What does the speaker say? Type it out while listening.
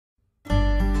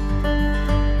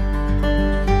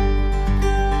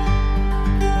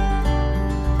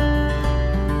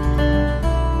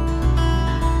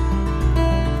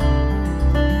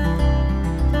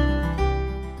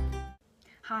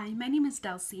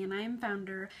Delcy, and I am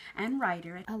founder and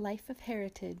writer at A Life of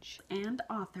Heritage and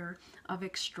author of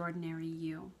Extraordinary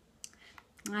You.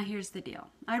 Now here's the deal.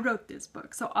 I wrote this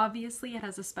book, so obviously it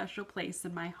has a special place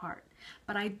in my heart.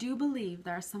 But I do believe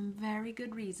there are some very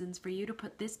good reasons for you to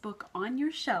put this book on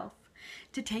your shelf,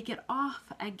 to take it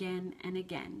off again and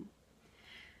again.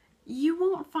 You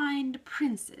won't find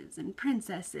princes and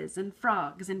princesses and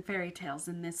frogs and fairy tales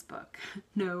in this book.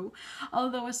 No,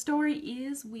 although a story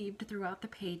is weaved throughout the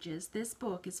pages, this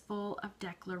book is full of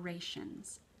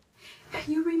declarations.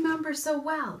 You remember so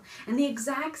well, and the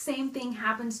exact same thing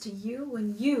happens to you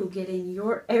when you get in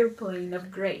your airplane of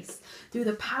grace. Through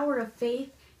the power of faith,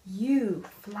 you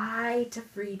fly to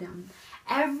freedom.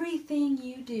 Everything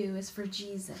you do is for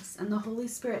Jesus, and the Holy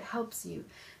Spirit helps you,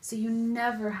 so you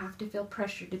never have to feel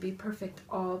pressure to be perfect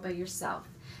all by yourself.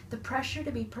 The pressure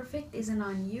to be perfect isn't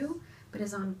on you, but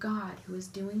is on God, who is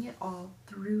doing it all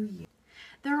through you.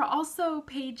 There are also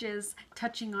pages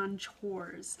touching on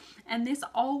chores, and this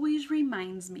always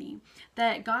reminds me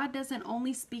that God doesn't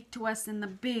only speak to us in the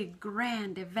big,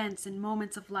 grand events and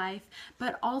moments of life,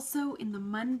 but also in the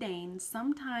mundane,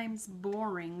 sometimes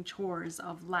boring chores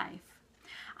of life.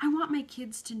 I want my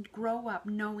kids to grow up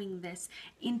knowing this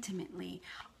intimately.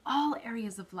 All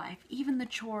areas of life, even the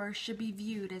chores, should be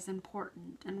viewed as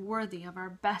important and worthy of our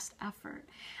best effort,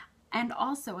 and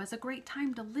also as a great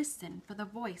time to listen for the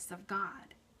voice of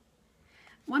God.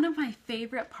 One of my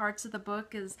favorite parts of the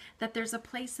book is that there's a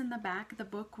place in the back of the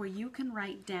book where you can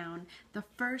write down the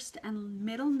first and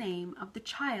middle name of the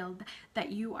child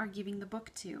that you are giving the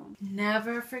book to.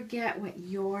 Never forget what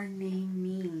your name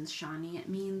means, Shani. It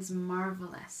means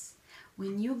marvelous.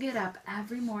 When you get up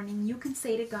every morning, you can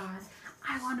say to God,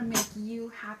 I want to make you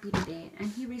happy today. And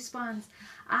he responds,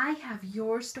 I have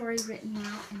your story written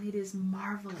out and it is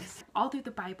marvelous. All through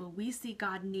the Bible, we see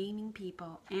God naming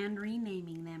people and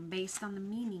renaming them based on the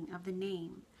meaning of the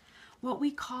name. What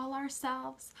we call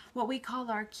ourselves, what we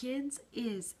call our kids,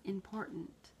 is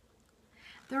important.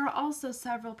 There are also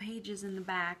several pages in the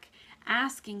back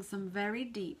asking some very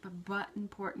deep but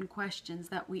important questions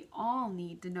that we all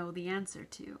need to know the answer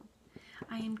to.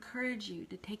 I encourage you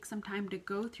to take some time to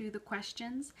go through the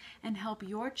questions and help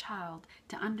your child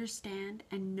to understand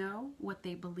and know what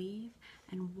they believe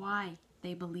and why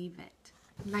they believe it.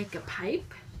 Like a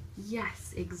pipe?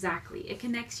 Yes, exactly. It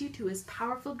connects you to His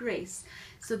powerful grace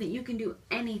so that you can do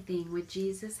anything with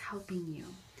Jesus helping you.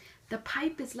 The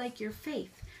pipe is like your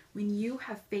faith. When you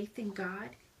have faith in God,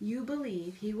 you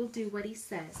believe He will do what He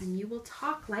says, and you will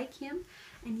talk like Him,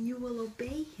 and you will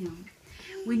obey Him.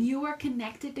 When you are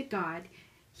connected to God,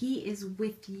 He is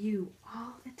with you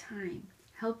all the time,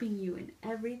 helping you in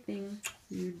everything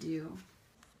you do.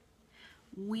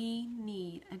 We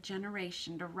need a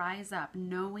generation to rise up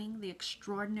knowing the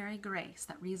extraordinary grace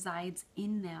that resides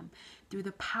in them through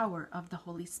the power of the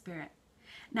Holy Spirit.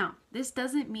 Now, this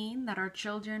doesn't mean that our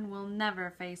children will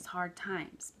never face hard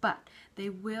times, but they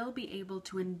will be able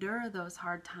to endure those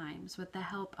hard times with the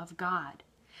help of God.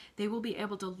 They will be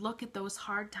able to look at those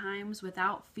hard times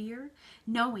without fear,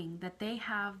 knowing that they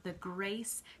have the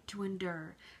grace to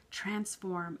endure,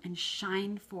 transform, and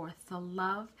shine forth the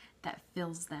love that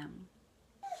fills them.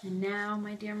 And now,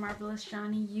 my dear marvelous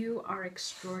Shani, you are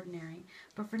extraordinary.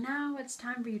 But for now, it's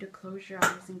time for you to close your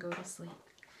eyes and go to sleep.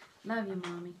 Love you,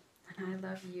 Mommy. And I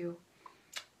love you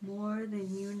more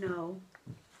than you know.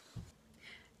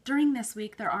 During this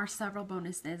week, there are several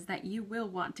bonuses that you will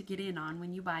want to get in on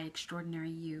when you buy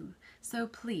Extraordinary You. So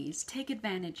please take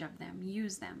advantage of them,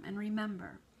 use them, and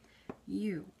remember,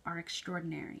 you are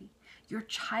extraordinary. Your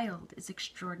child is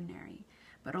extraordinary,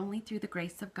 but only through the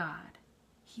grace of God.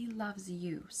 He loves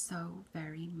you so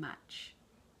very much.